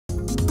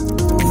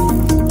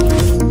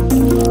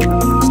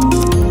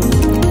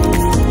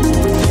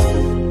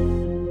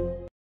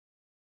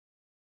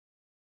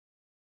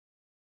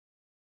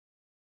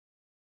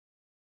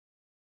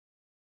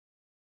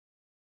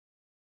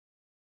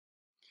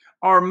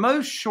Are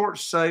most short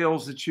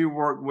sales that you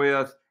work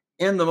with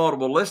in the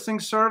multiple listing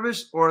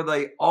service, or are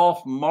they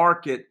off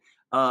market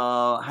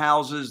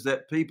houses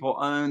that people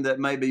own that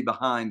may be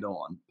behind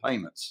on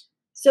payments?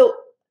 So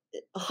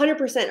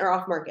 100% are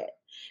off market.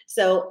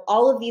 So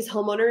all of these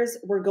homeowners,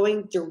 we're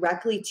going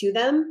directly to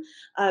them.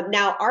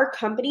 Now, our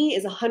company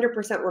is 100%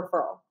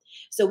 referral.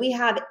 So we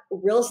have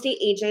real estate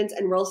agents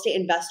and real estate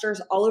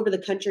investors all over the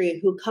country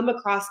who come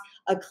across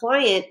a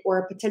client or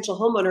a potential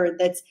homeowner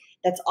that's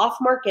off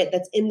market,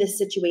 that's in this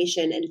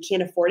situation and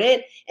can't afford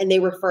it, and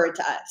they refer it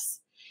to us.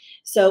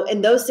 So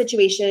in those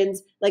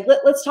situations, like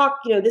let's talk,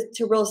 this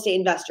to real estate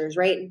investors,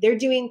 right? They're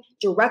doing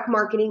direct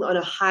marketing on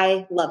a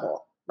high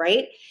level,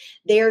 right?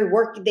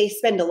 They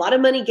spend a lot of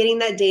money getting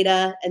that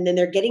data, and then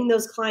they're getting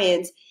those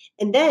clients.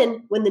 And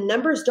then when the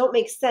numbers don't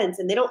make sense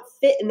and they don't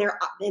fit in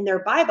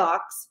their buy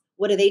box,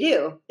 what do?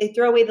 They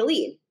throw away the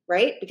lead,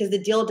 right? Because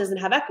the deal doesn't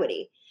have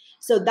equity.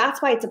 So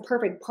that's why it's a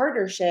perfect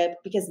partnership,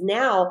 because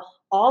now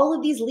all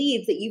of these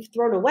leads that you've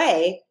thrown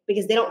away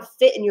because they don't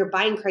fit in your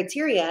buying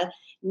criteria,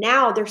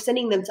 now they're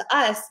sending them to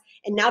us,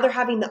 and now they're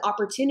having the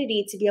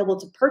opportunity to be able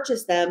to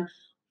purchase them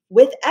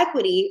with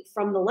equity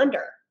from the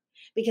lender,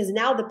 because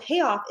now the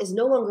payoff is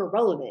no longer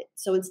relevant.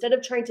 So instead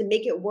of trying to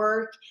make it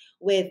work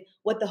with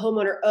what the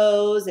homeowner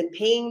owes and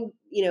paying,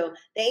 the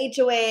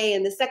HOA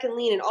and the second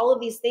lien and all of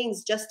these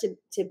things just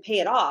to pay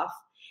it off,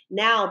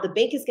 now the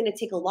bank is going to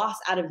take a loss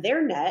out of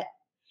their net,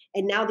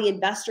 and now the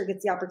investor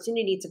gets the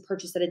opportunity to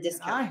purchase at a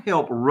discount. I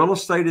help real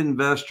estate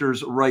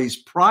investors raise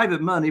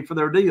private money for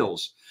their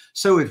deals.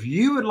 So if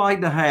you would like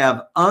to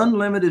have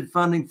unlimited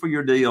funding for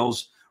your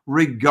deals,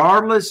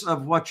 regardless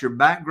of what your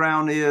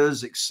background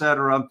is,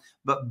 etc.,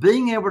 but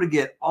being able to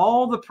get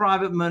all the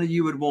private money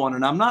you would want,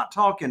 and I'm not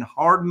talking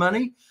hard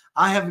money.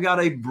 I have got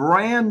a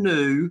brand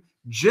new,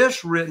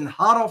 just written,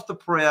 hot off the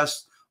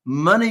press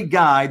money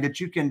guide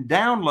that you can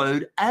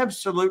download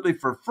absolutely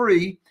for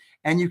free,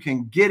 and you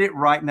can get it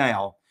right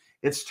now.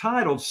 It's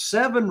titled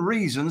 7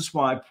 Reasons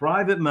Why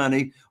Private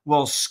Money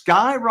Will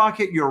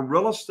Skyrocket Your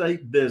Real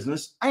Estate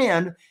Business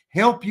and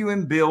Help You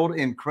build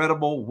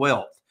incredible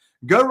wealth.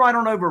 Go right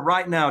on over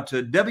right now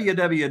to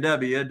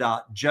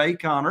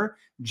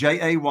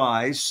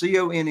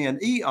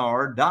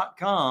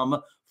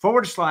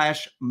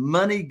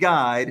www.jayconner.com/money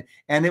guide,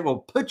 and it will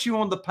put you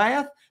on the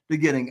path to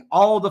getting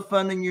all the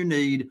funding you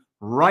need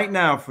right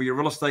now for your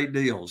real estate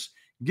deals.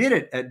 Get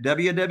it at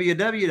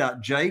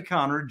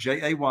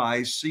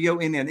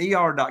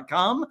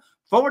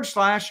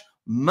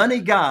www.jayconner.com/money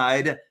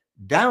guide.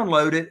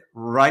 Download it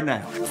right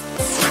now.